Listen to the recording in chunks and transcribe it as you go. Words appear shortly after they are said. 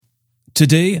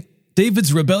Today,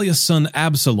 David's rebellious son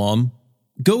Absalom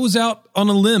goes out on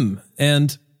a limb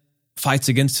and fights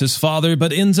against his father,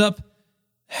 but ends up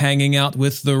hanging out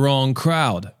with the wrong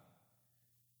crowd.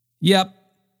 Yep,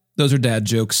 those are dad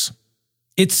jokes.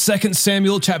 It's 2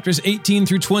 Samuel chapters 18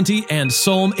 through 20 and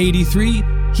Psalm 83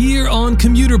 here on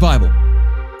Commuter Bible.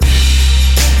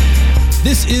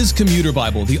 This is Commuter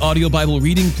Bible, the audio Bible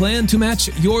reading plan to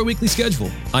match your weekly schedule.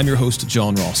 I'm your host,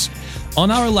 John Ross. On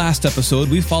our last episode,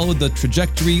 we followed the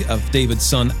trajectory of David's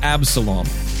son Absalom,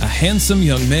 a handsome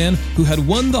young man who had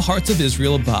won the hearts of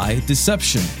Israel by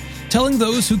deception, telling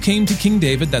those who came to King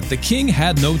David that the king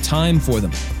had no time for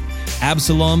them.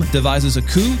 Absalom devises a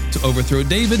coup to overthrow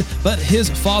David, but his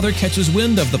father catches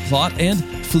wind of the plot and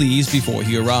flees before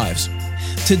he arrives.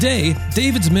 Today,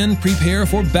 David's men prepare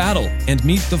for battle and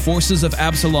meet the forces of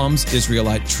Absalom's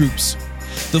Israelite troops.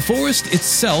 The forest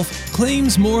itself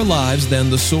claims more lives than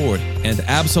the sword, and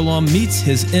Absalom meets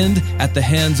his end at the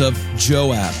hands of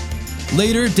Joab.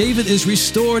 Later, David is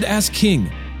restored as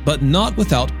king, but not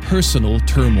without personal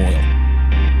turmoil.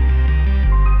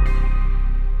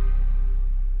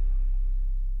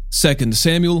 2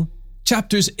 Samuel,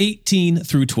 chapters 18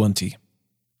 through 20.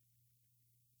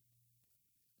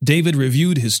 David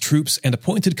reviewed his troops and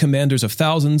appointed commanders of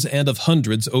thousands and of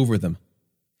hundreds over them.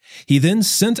 He then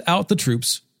sent out the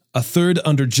troops, a third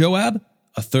under Joab,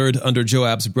 a third under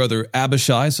Joab's brother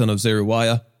Abishai, son of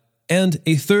Zeruiah, and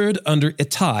a third under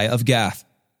Ittai of Gath.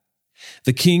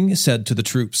 The king said to the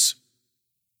troops,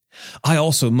 "I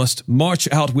also must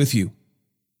march out with you."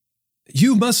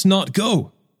 "You must not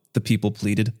go," the people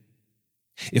pleaded.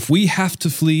 "If we have to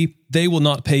flee, they will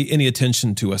not pay any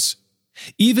attention to us.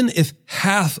 Even if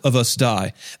half of us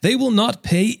die, they will not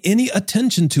pay any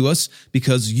attention to us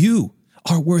because you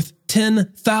are worth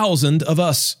 10,000 of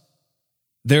us.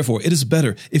 Therefore, it is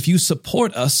better if you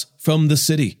support us from the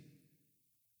city."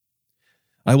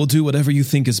 "I will do whatever you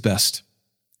think is best,"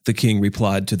 the king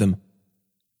replied to them.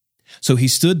 So he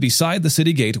stood beside the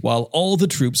city gate while all the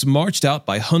troops marched out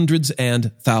by hundreds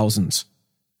and thousands.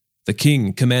 The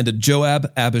king commanded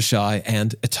Joab, Abishai,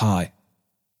 and Ittai,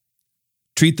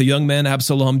 "Treat the young man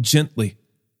Absalom gently,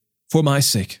 for my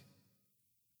sake."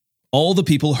 All the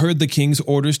people heard the king's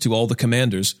orders to all the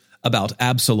commanders about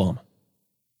Absalom.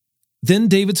 Then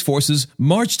David's forces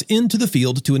marched into the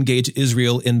field to engage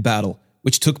Israel in battle,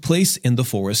 which took place in the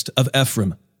forest of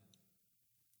Ephraim.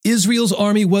 Israel's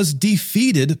army was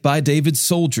defeated by David's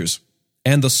soldiers,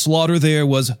 and the slaughter there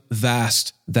was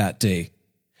vast that day.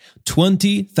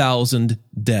 20,000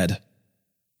 dead.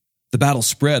 The battle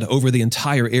spread over the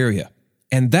entire area,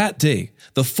 and that day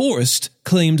the forest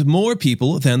claimed more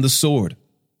people than the sword.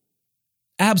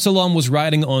 Absalom was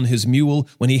riding on his mule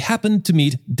when he happened to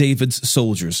meet David's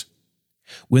soldiers.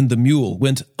 When the mule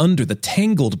went under the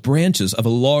tangled branches of a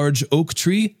large oak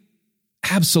tree,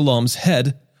 Absalom's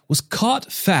head was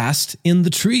caught fast in the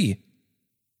tree.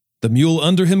 The mule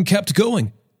under him kept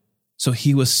going, so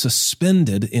he was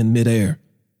suspended in midair.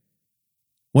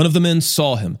 One of the men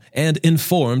saw him and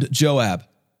informed Joab.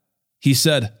 He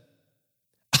said,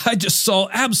 "I just saw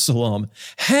Absalom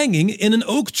hanging in an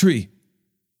oak tree."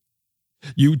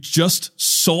 "You just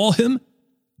saw him?"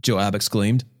 Joab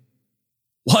exclaimed.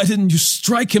 "Why didn't you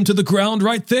strike him to the ground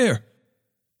right there?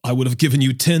 I would have given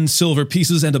you 10 silver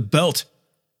pieces and a belt."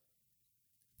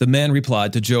 The man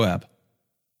replied to Joab,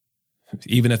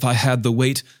 "Even if I had the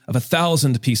weight of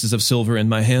 1,000 pieces of silver in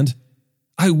my hand,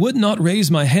 I would not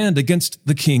raise my hand against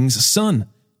the king's son.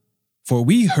 For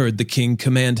we heard the king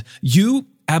command, 'You,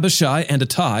 Abishai, and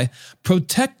Ittai,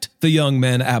 protect the young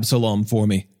man Absalom for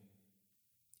me.'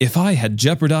 If I had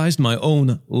jeopardized my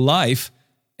own life,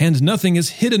 and nothing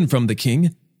is hidden from the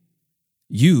king,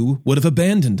 you would have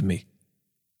abandoned me."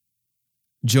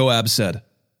 Joab said,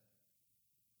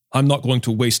 "I'm not going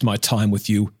to waste my time with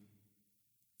you."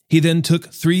 He then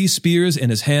took 3 spears in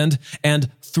his hand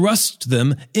and thrust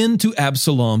them into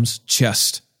Absalom's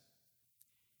chest.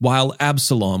 While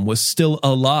Absalom was still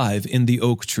alive in the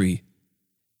oak tree,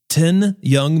 10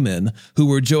 young men who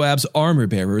were Joab's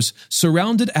armor-bearers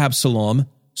surrounded Absalom,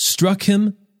 struck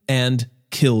him, and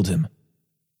killed him.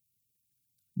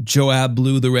 Joab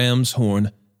blew the ram's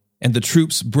horn, and the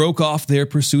troops broke off their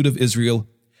pursuit of Israel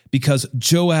because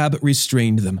Joab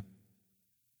restrained them.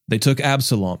 They took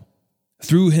Absalom,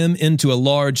 threw him into a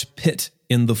large pit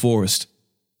in the forest,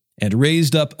 and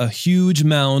raised up a huge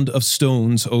mound of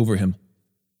stones over him.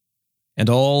 And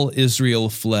all Israel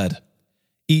fled,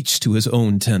 each to his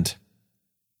own tent.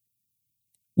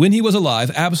 When he was alive,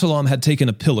 Absalom had taken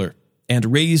a pillar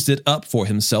and raised it up for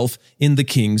himself in the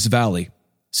king's valley,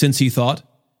 since he thought,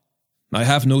 "I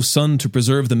have no son to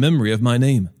preserve the memory of my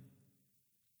name."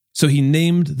 So he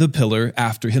named the pillar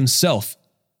after himself.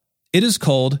 It is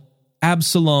called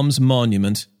Absalom's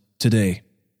Monument today.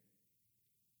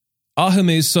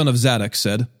 Ahimaaz son of Zadok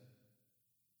said,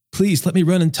 "Please let me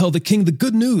run and tell the king the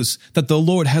good news that the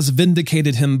Lord has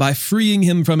vindicated him by freeing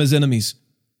him from his enemies."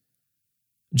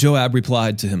 Joab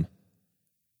replied to him,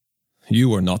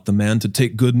 "You are not the man to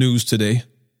take good news today.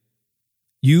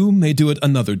 You may do it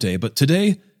another day, but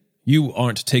today you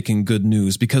aren't taking good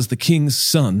news because the king's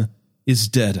son is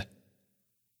dead."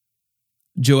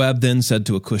 Joab then said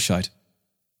to a Cushite,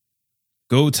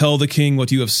 "Go tell the king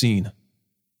what you have seen."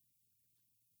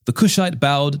 The Cushite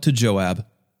bowed to Joab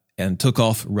and took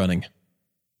off running.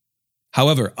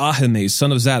 However, Ahimaaz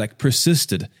son of Zadok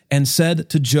persisted and said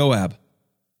to Joab,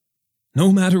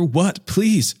 "No matter what,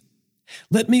 please,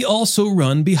 let me also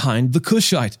run behind the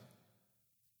Cushite."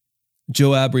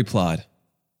 Joab replied,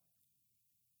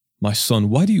 "My son,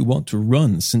 why do you want to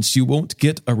run since you won't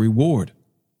get a reward?"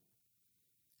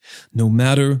 "No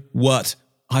matter what,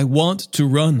 I want to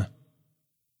run."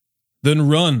 "Then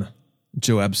run,"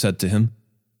 Joab said to him.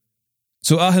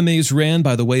 So Ahimaaz ran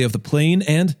by the way of the plain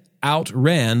and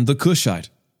outran the Cushite.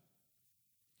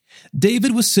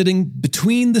 David was sitting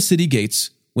between the city gates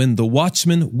when the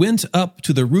watchman went up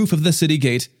to the roof of the city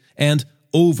gate and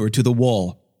over to the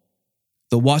wall.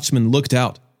 The watchman looked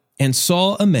out and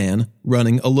saw a man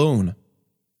running alone.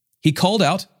 He called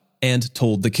out and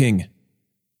told the king.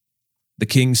 The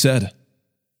king said,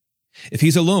 "If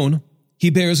he's alone,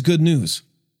 he bears good news."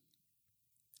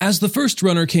 As the first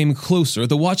runner came closer,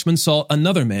 the watchman saw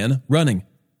another man running.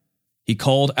 He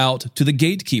called out to the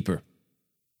gatekeeper,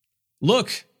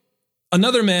 "Look,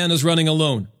 another man is running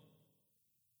alone."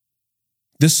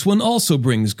 "This one also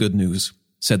brings good news,"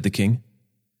 said the king.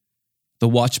 The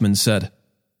watchman said,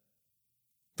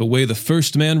 "The way the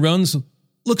first man runs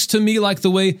looks to me like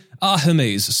the way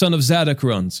Ahimaaz, son of Zadok,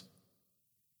 runs."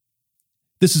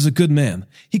 "This is a good man.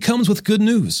 He comes with good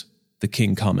news," the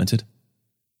king commented.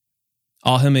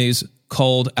 Ahimaaz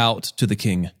called out to the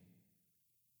king,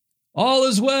 "All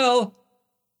is well,"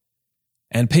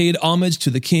 and paid homage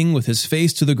to the king with his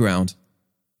face to the ground.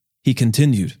 He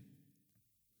continued,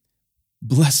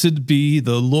 "Blessed be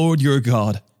the Lord your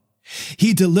God.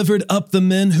 He delivered up the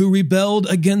men who rebelled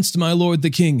against my lord the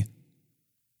king."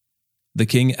 The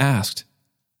king asked,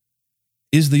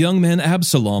 "Is the young man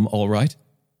Absalom all right?"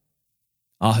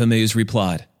 Ahimaaz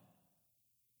replied,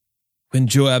 "When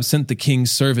Joab sent the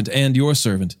king's servant and your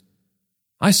servant,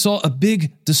 I saw a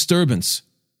big disturbance,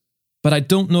 but I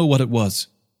don't know what it was."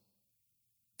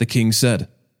 The king said,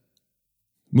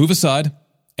 "Move aside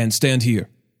and stand here."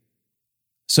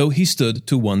 So he stood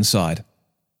to one side.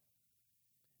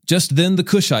 Just then the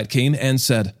Cushite came and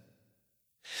said,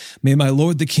 "May my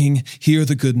lord the king hear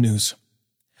the good news.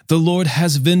 The Lord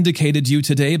has vindicated you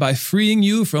today by freeing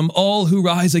you from all who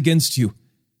rise against you."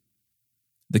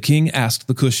 The king asked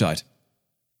the Cushite,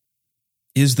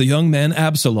 "Is the young man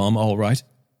Absalom all right?"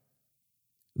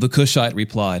 The Cushite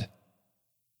replied,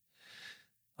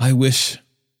 "I wish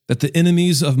that the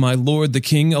enemies of my lord the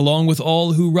king, along with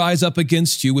all who rise up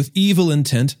against you with evil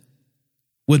intent,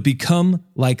 would become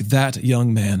like that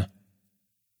young man."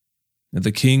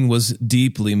 The king was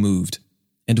deeply moved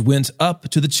and went up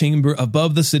to the chamber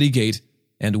above the city gate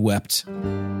and wept.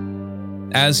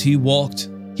 As he walked,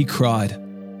 he cried,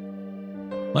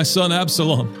 "My son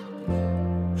Absalom!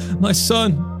 My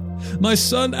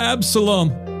son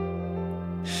Absalom!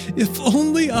 If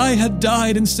only I had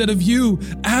died instead of you,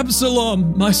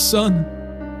 Absalom, my son,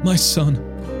 my son."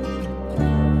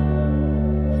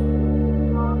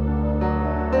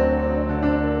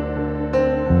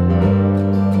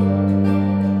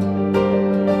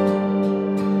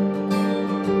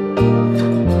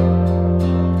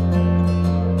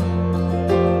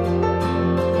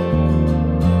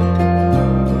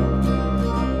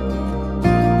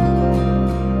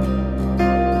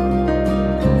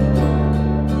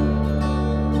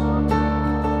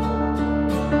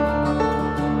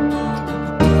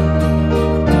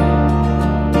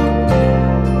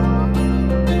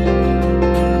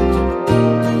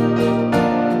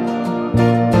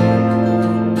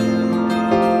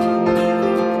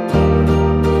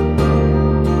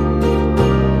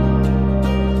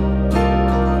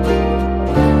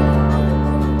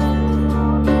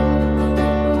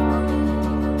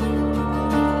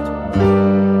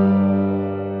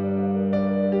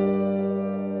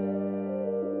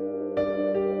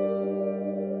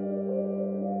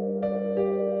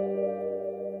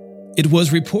 It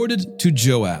was reported to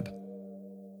Joab,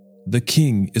 "The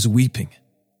king is weeping.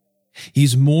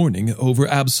 He's mourning over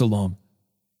Absalom."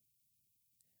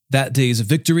 That day's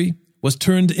victory was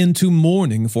turned into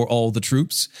mourning for all the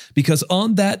troops, because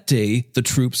on that day the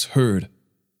troops heard,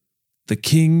 "The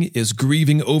king is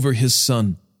grieving over his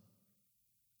son."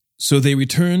 So they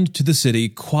returned to the city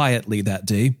quietly that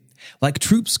day, like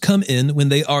troops come in when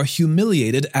they are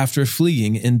humiliated after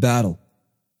fleeing in battle.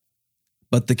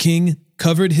 But the king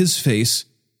covered his face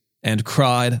and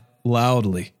cried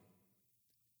loudly,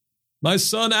 "My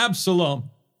son Absalom!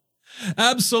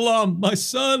 Absalom, my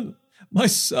son, my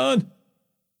son!"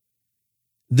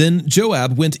 Then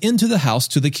Joab went into the house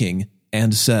to the king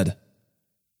and said,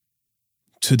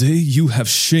 "Today you have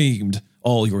shamed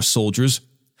all your soldiers,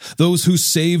 those who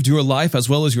saved your life as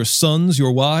well as your sons,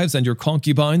 your wives, and your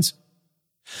concubines,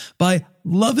 by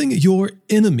loving your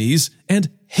enemies and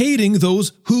hating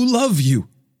those who love you.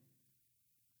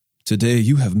 Today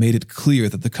you have made it clear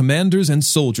that the commanders and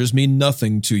soldiers mean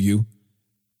nothing to you.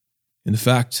 In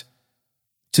fact,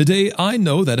 today I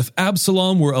know that if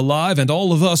Absalom were alive and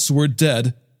all of us were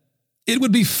dead, it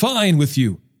would be fine with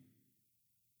you.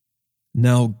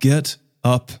 Now get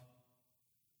up,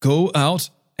 go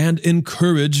out and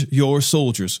encourage your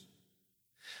soldiers.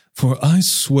 For I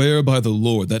swear by the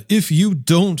Lord that if you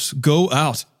don't go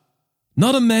out,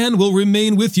 not a man will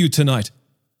remain with you tonight.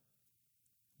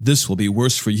 This will be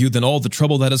worse for you than all the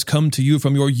trouble that has come to you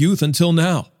from your youth until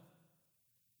now."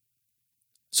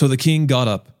 So the king got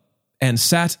up and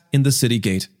sat in the city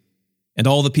gate, and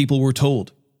all the people were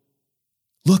told,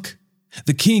 "Look,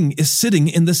 the king is sitting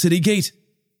in the city gate."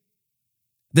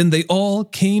 Then they all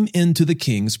came into the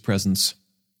king's presence.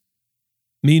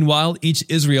 Meanwhile, each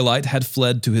Israelite had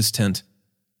fled to his tent.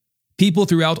 People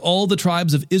throughout all the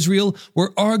tribes of Israel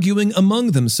were arguing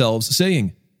among themselves,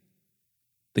 saying,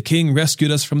 "The king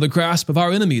rescued us from the grasp of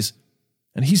our enemies,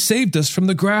 and he saved us from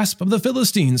the grasp of the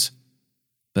Philistines.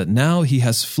 But now he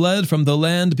has fled from the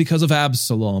land because of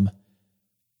Absalom.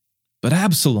 But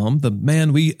Absalom, the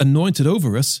man we anointed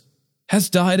over us, has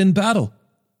died in battle.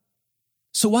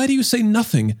 So why do you say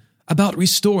nothing about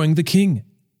restoring the king?"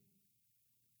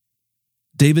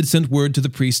 David sent word to the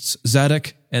priests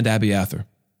Zadok and Abiathar.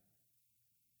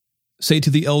 "Say to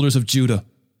the elders of Judah,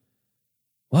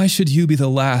 why should you be the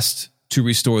last to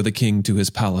restore the king to his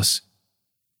palace?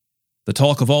 The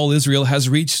talk of all Israel has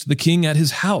reached the king at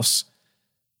his house.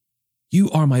 You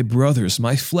are my brothers,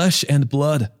 my flesh and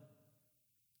blood.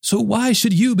 So why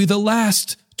should you be the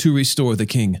last to restore the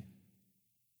king?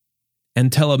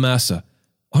 And tell Amasa,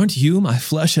 aren't you my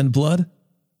flesh and blood?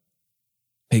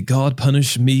 May God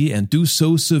punish me and do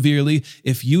so severely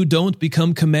if you don't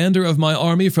become commander of my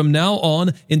army from now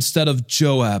on instead of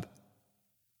Joab."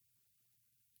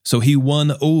 So he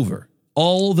won over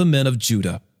all the men of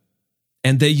Judah,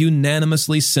 and they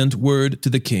unanimously sent word to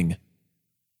the king,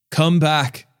 "Come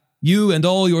back, you and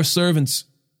all your servants."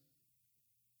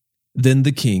 Then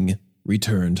the king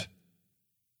returned.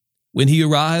 When he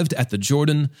arrived at the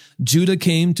Jordan, Judah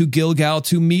came to Gilgal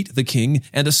to meet the king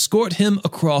and escort him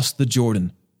across the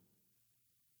Jordan.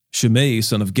 Shimei,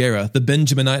 son of Gera, the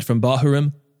Benjaminite from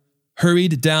Bahurim,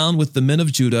 hurried down with the men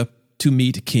of Judah to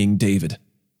meet King David.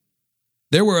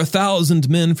 There were 1,000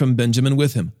 men from Benjamin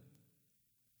with him.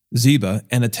 Ziba,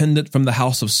 an attendant from the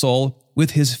house of Saul,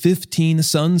 with his 15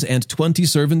 sons and 20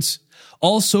 servants,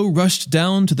 also rushed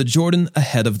down to the Jordan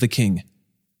ahead of the king.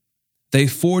 They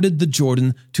forded the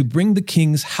Jordan to bring the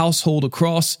king's household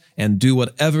across and do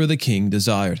whatever the king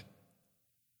desired.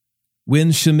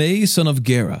 When Shimei, son of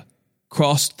Gera,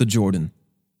 crossed the Jordan,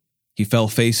 he fell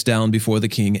face down before the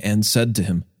king and said to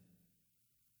him,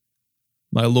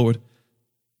 "My lord,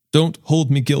 don't hold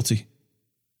me guilty,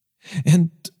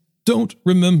 and don't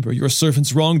remember your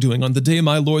servant's wrongdoing on the day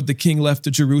my lord the king left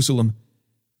to Jerusalem.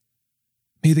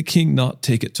 May the king not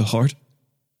take it to heart,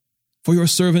 for your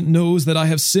servant knows that I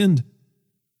have sinned.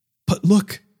 But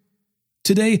look,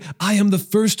 today I am the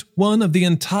first one of the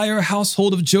entire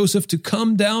household of Joseph to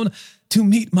come down to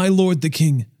meet my lord the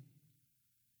king."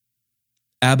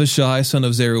 Abishai, son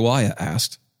of Zeruiah,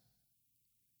 asked,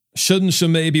 "Shouldn't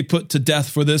Shimei be put to death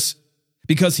for this,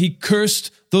 because he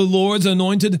cursed the Lord's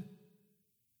anointed?"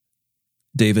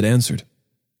 David answered,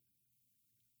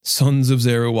 "Sons of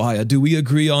Zeruiah, do we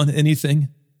agree on anything?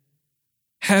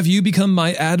 Have you become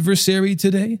my adversary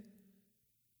today?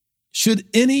 Should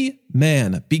any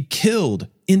man be killed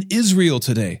in Israel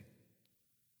today?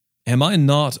 Am I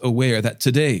not aware that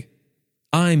today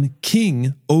I'm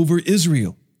king over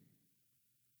Israel?"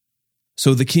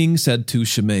 So the king said to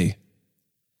Shimei,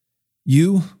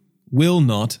 "You will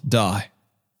not die."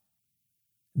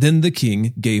 Then the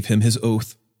king gave him his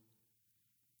oath.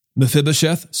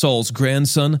 Mephibosheth, Saul's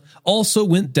grandson, also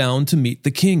went down to meet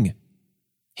the king.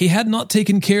 He had not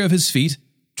taken care of his feet,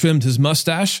 trimmed his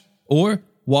mustache, or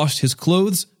washed his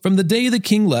clothes from the day the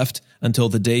king left until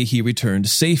the day he returned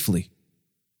safely.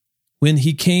 When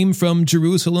he came from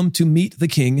Jerusalem to meet the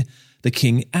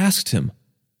king asked him,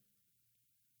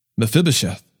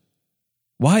 "Mephibosheth,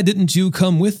 why didn't you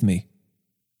come with me?"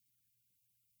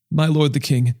 "My lord the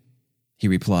king," he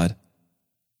replied,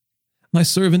 "my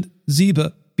servant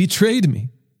Ziba betrayed me.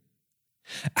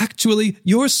 Actually,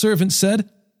 your servant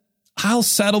said, 'I'll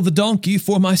saddle the donkey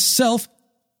for myself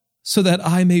so that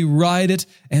I may ride it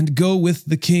and go with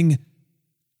the king,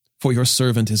 for your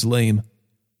servant is lame.'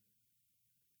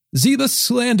 Ziba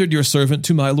slandered your servant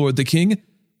to my lord the king,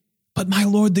 but my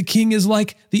lord the king is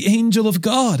like the angel of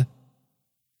God.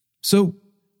 So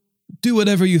do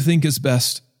whatever you think is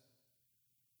best.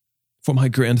 For my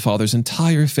grandfather's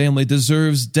entire family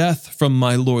deserves death from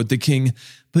my lord the king,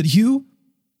 but you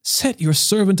set your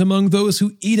servant among those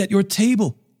who eat at your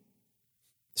table.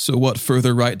 So what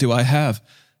further right do I have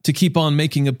to keep on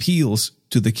making appeals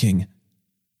to the king?"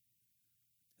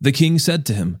 The king said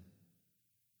to him,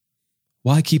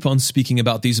 "Why keep on speaking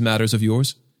about these matters of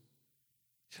yours?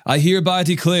 I hereby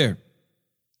declare,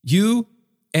 you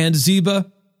and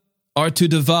Ziba are to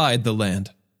divide the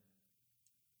land."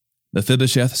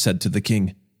 Mephibosheth said to the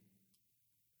king,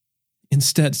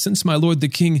 "Instead, since my lord the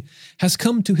king has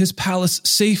come to his palace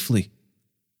safely,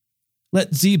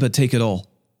 let Ziba take it all."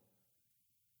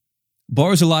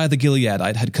 Barzillai the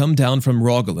Gileadite had come down from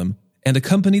Rogelim and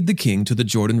accompanied the king to the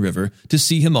Jordan River to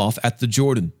see him off at the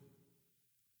Jordan.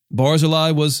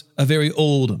 Barzillai was a very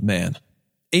old man,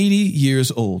 80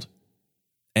 years old,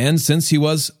 and since he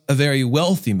was a very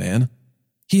wealthy man,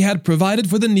 he had provided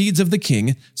for the needs of the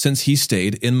king since he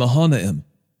stayed in Mahanaim.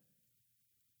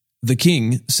 The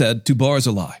king said to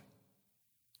Barzillai,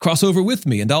 "Cross over with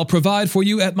me, and I'll provide for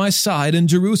you at my side in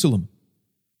Jerusalem."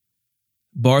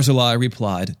 Barzillai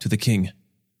replied to the king,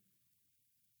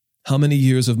 "How many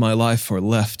years of my life are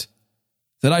left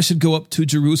that I should go up to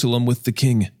Jerusalem with the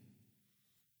king?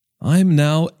 I am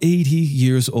now 80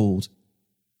 years old.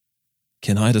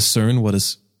 Can I discern what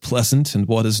is pleasant and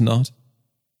what is not?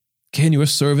 Can your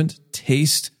servant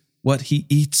taste what he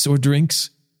eats or drinks?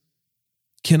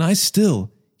 Can I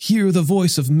still hear the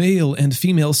voice of male and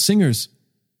female singers?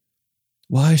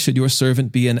 Why should your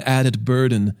servant be an added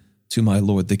burden to my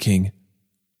lord the king?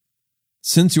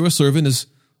 Since your servant is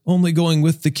only going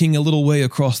with the king a little way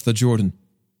across the Jordan,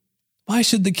 why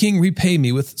should the king repay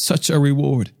me with such a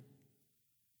reward?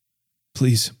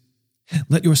 Please,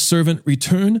 let your servant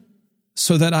return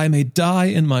so that I may die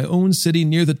in my own city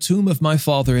near the tomb of my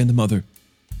father and mother.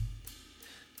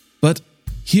 But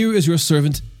here is your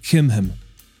servant Kimham.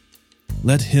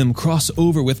 Let him cross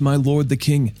over with my lord the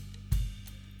king.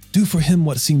 Do for him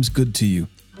what seems good to you."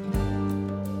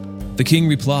 The king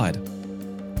replied,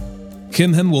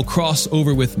 "Kimham will cross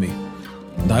over with me,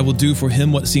 and I will do for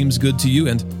him what seems good to you,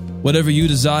 and whatever you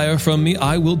desire from me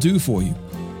I will do for you."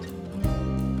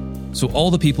 So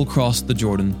all the people crossed the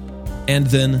Jordan, and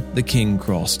then the king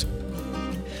crossed.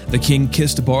 The king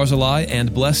kissed Barzillai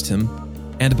and blessed him,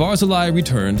 and Barzillai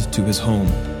returned to his home.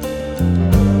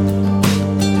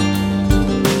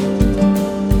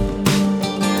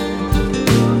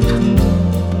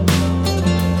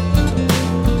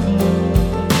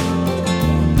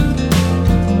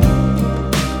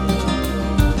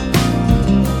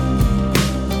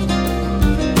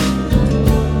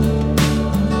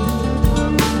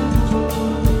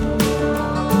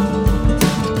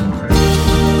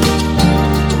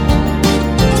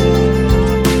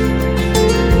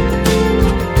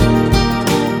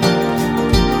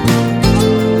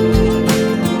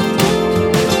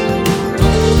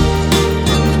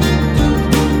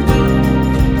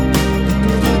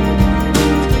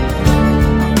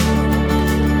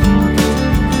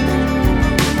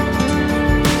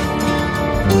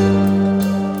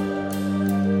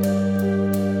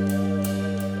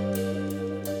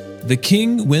 The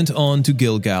king went on to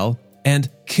Gilgal, and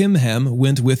Kimham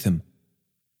went with him.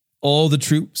 All the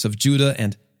troops of Judah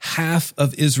and half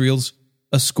of Israel's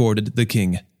escorted the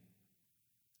king.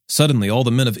 Suddenly all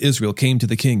the men of Israel came to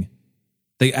the king.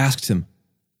 They asked him,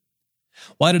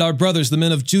 "Why did our brothers, the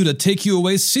men of Judah, take you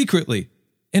away secretly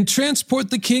and transport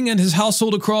the king and his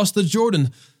household across the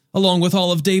Jordan, along with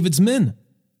all of David's men?"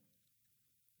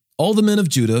 All the men of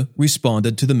Judah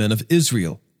responded to the men of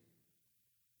Israel,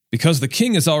 "Because the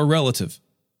king is our relative.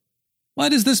 Why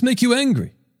does this make you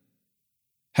angry?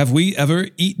 Have we ever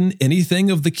eaten anything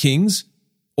of the king's,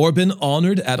 or been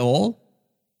honored at all?"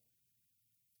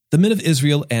 The men of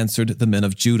Israel answered the men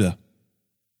of Judah,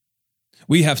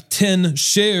 "We have 10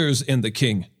 shares in the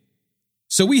king,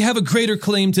 so we have a greater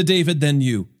claim to David than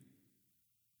you.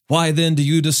 Why then do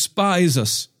you despise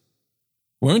us?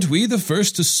 Weren't we the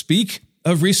first to speak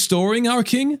of restoring our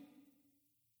king?"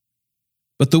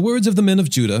 But the words of the men of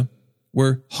Judah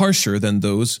were harsher than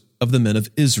those of the men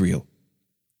of Israel.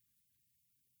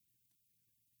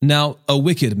 Now a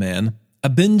wicked man, a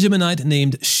Benjaminite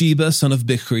named Sheba son of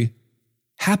Bichri,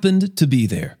 happened to be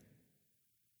there.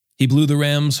 He blew the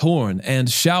ram's horn and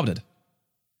shouted,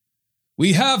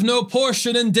 "We have no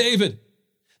portion in David,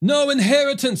 no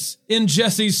inheritance in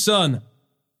Jesse's son.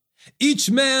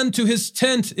 Each man to his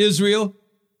tent, Israel."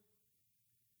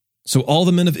 So all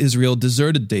the men of Israel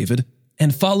deserted David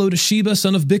and followed Sheba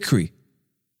son of Bichri.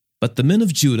 But the men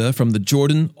of Judah from the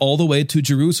Jordan all the way to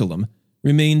Jerusalem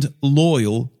remained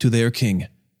loyal to their king.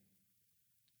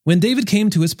 When David came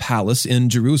to his palace in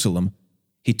Jerusalem,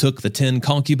 he took the 10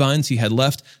 concubines he had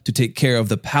left to take care of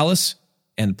the palace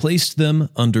and placed them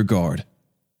under guard.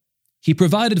 He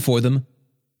provided for them,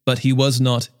 but he was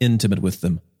not intimate with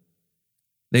them.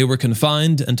 They were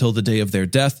confined until the day of their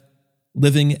death,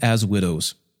 living as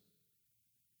widows.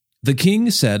 The king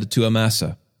said to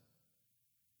Amasa,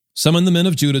 "Summon the men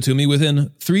of Judah to me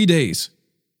within 3 days,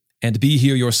 and be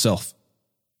here yourself."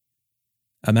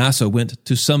 Amasa went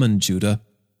to summon Judah,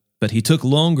 but he took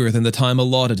longer than the time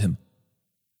allotted him.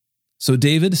 So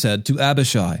David said to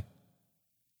Abishai,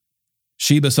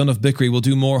 "Sheba son of Bichri will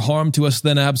do more harm to us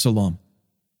than Absalom.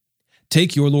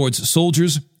 Take your lord's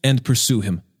soldiers and pursue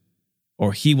him,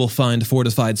 or he will find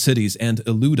fortified cities and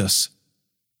elude us."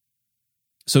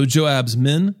 So Joab's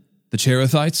men, the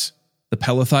Cherethites, the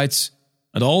Pelethites,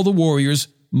 and all the warriors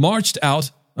marched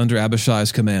out under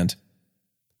Abishai's command.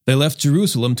 They left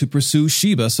Jerusalem to pursue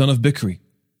Sheba son of Bichri.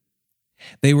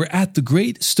 They were at the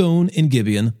great stone in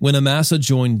Gibeon when Amasa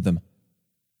joined them.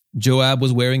 Joab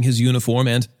was wearing his uniform,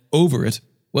 and over it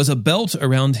was a belt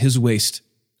around his waist,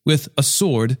 with a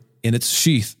sword in its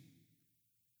sheath.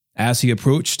 As he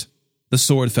approached, the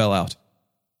sword fell out.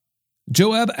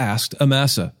 Joab asked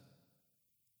Amasa,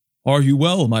 "Are you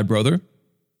well, my brother?"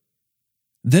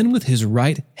 Then with his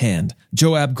right hand,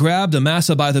 Joab grabbed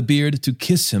Amasa by the beard to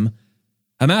kiss him.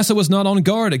 Amasa was not on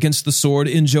guard against the sword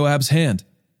in Joab's hand,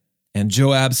 and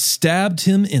Joab stabbed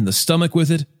him in the stomach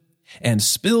with it and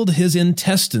spilled his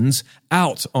intestines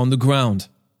out on the ground.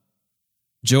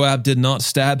 Joab did not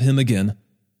stab him again,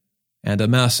 and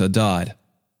Amasa died.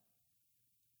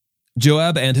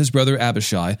 Joab and his brother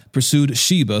Abishai pursued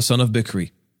Sheba son of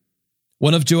Bichri.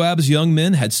 One of Joab's young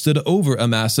men had stood over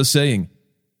Amasa, saying,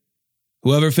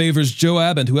 "Whoever favors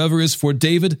Joab and whoever is for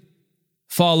David,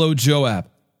 follow Joab."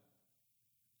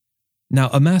 Now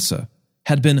Amasa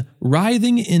had been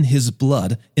writhing in his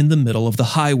blood in the middle of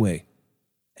the highway,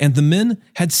 and the men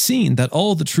had seen that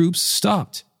all the troops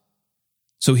stopped.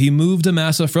 So he moved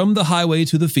Amasa from the highway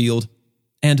to the field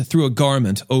and threw a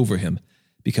garment over him,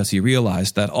 because he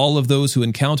realized that all of those who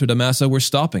encountered Amasa were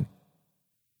stopping.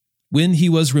 When he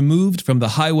was removed from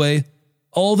the highway,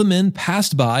 all the men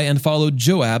passed by and followed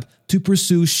Joab to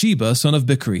pursue Sheba son of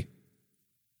Bichri.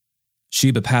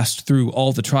 Sheba passed through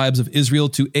all the tribes of Israel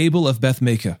to Abel of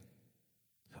Beth-Maachah.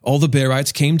 All the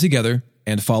Berites came together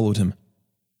and followed him.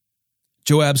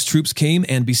 Joab's troops came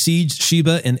and besieged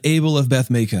Sheba and Abel of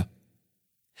Beth-Maachah.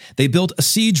 They built a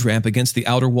siege ramp against the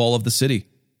outer wall of the city.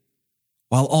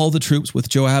 While all the troops with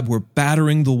Joab were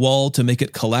battering the wall to make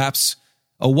it collapse,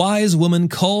 a wise woman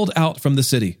called out from the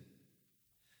city,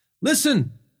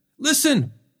 "Listen,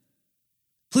 listen!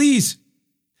 Please,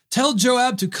 tell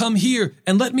Joab to come here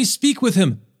and let me speak with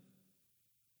him."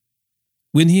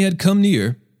 When he had come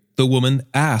near, the woman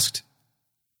asked,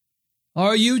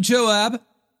 "Are you Joab?"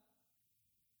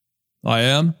 "I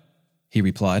am," he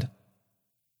replied.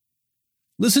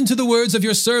 "Listen to the words of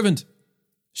your servant,"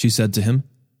 she said to him.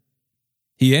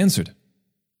 He answered,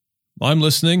 "I'm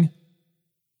listening."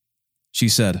 She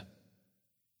said,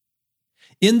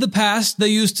 "In the past they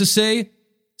used to say,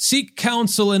 'Seek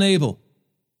counsel in Abel,'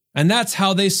 and that's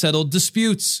how they settled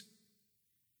disputes.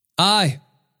 I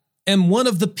am one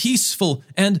of the peaceful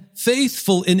and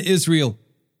faithful in Israel.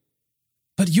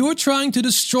 But you're trying to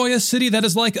destroy a city that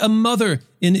is like a mother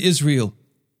in Israel.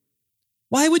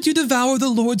 Why would you devour the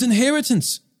Lord's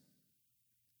inheritance?"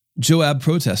 Joab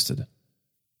protested,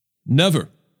 "Never.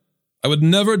 I would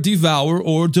never devour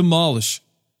or demolish.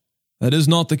 That is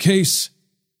not the case.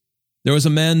 There is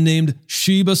a man named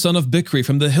Sheba son of Bichri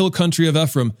from the hill country of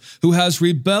Ephraim who has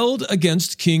rebelled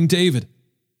against King David.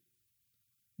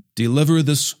 Deliver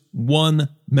this one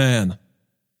man,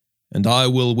 and I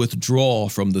will withdraw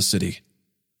from the city."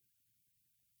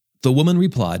 The woman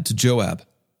replied to Joab,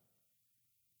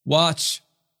 "Watch.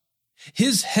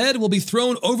 His head will be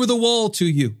thrown over the wall to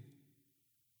you."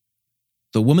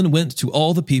 The woman went to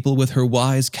all the people with her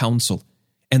wise counsel,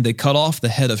 and they cut off the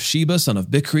head of Sheba son of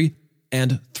Bichri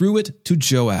and threw it to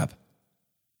Joab.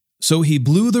 So he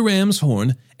blew the ram's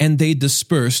horn, and they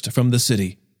dispersed from the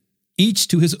city, each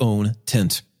to his own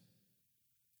tent.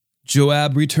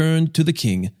 Joab returned to the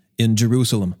king in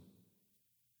Jerusalem.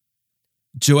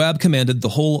 Joab commanded the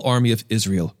whole army of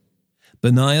Israel.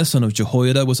 Benaiah son of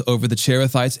Jehoiada was over the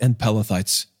Cherethites and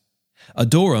Pelethites.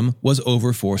 Adoram was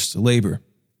over forced labor.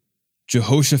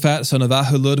 Jehoshaphat son of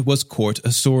Ahilud was court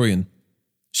Astorian.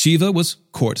 Shiva was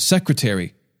court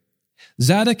secretary.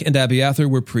 Zadok and Abiathar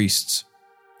were priests.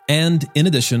 And, in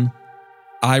addition,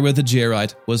 Ira the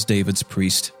Jairite was David's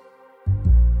priest.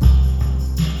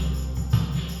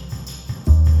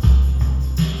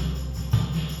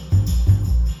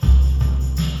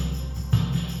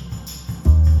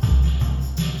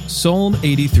 Psalm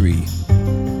 83.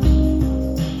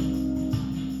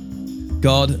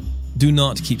 God, do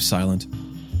not keep silent.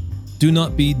 Do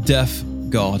not be deaf,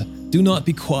 God. Do not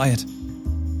be quiet.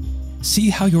 See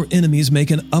how your enemies make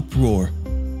an uproar.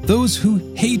 Those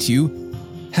who hate you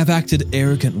have acted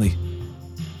arrogantly.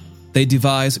 They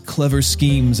devise clever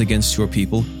schemes against your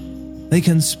people. They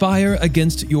conspire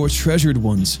against your treasured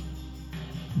ones.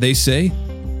 They say,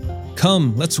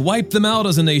 "Come, let's wipe them out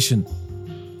as a nation,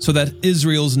 so that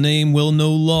Israel's name will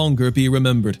no longer be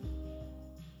remembered."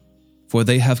 For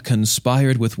they have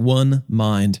conspired with one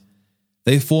mind.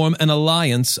 They form an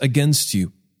alliance against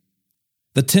you.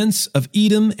 The tents of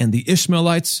Edom and the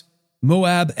Ishmaelites,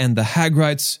 Moab and the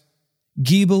Hagrites,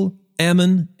 Gebal,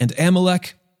 Ammon, and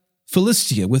Amalek,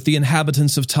 Philistia with the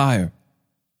inhabitants of Tyre.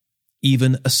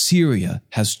 Even Assyria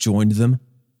has joined them.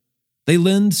 They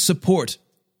lend support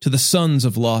to the sons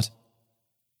of Lot.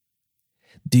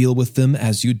 Deal with them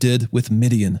as you did with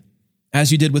Midian,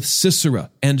 as you did with Sisera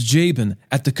and Jabin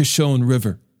at the Kishon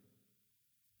River.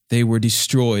 They were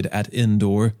destroyed at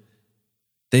Endor.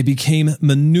 They became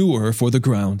manure for the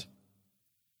ground.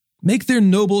 Make their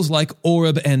nobles like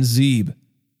Oreb and Zeb,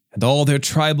 and all their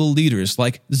tribal leaders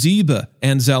like Zebah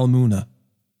and Zalmunna,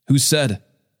 who said,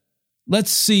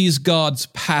 "Let's seize God's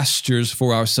pastures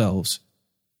for ourselves."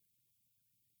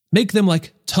 Make them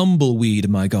like tumbleweed,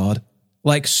 my God,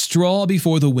 like straw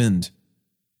before the wind.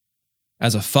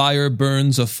 As a fire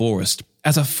burns a forest,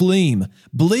 as a flame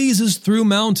blazes through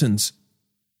mountains,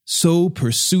 so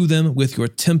pursue them with your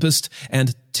tempest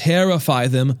and terrify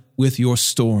them with your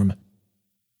storm.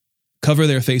 Cover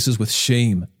their faces with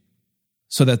shame,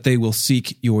 so that they will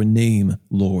seek your name,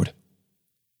 Lord.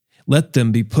 Let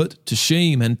them be put to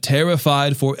shame and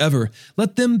terrified forever.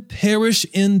 Let them perish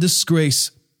in disgrace.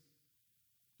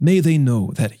 May they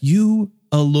know that you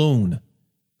alone,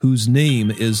 whose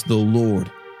name is the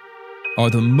Lord,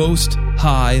 are the most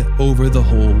high over the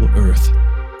whole earth.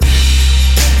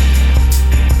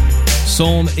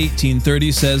 Psalm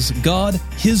 18:30 says, God,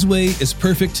 His way is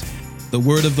perfect, the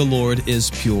word of the Lord is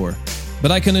pure.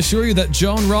 But I can assure you that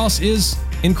John Ross is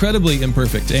incredibly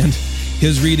imperfect, and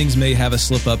his readings may have a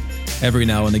slip-up every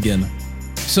now and again.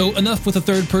 So enough with the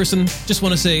third person. Just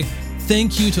want to say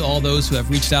thank you to all those who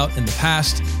have reached out in the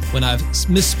past when I've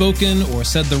misspoken or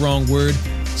said the wrong word.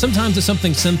 Sometimes it's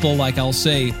something simple like I'll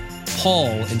say Paul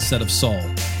instead of Saul.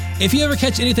 If you ever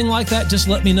catch anything like that, just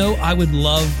let me know. I would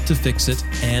love to fix it,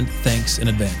 and thanks in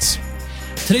advance.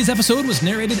 Today's episode was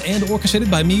narrated and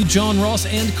orchestrated by me, John Ross,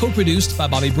 and co-produced by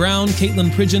Bobby Brown,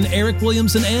 Caitlin Pridgeon, Eric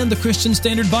Williamson, and the Christian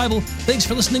Standard Bible. Thanks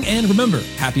for listening, and remember,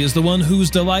 happy is the one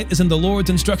whose delight is in the Lord's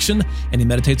instruction, and he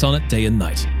meditates on it day and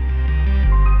night.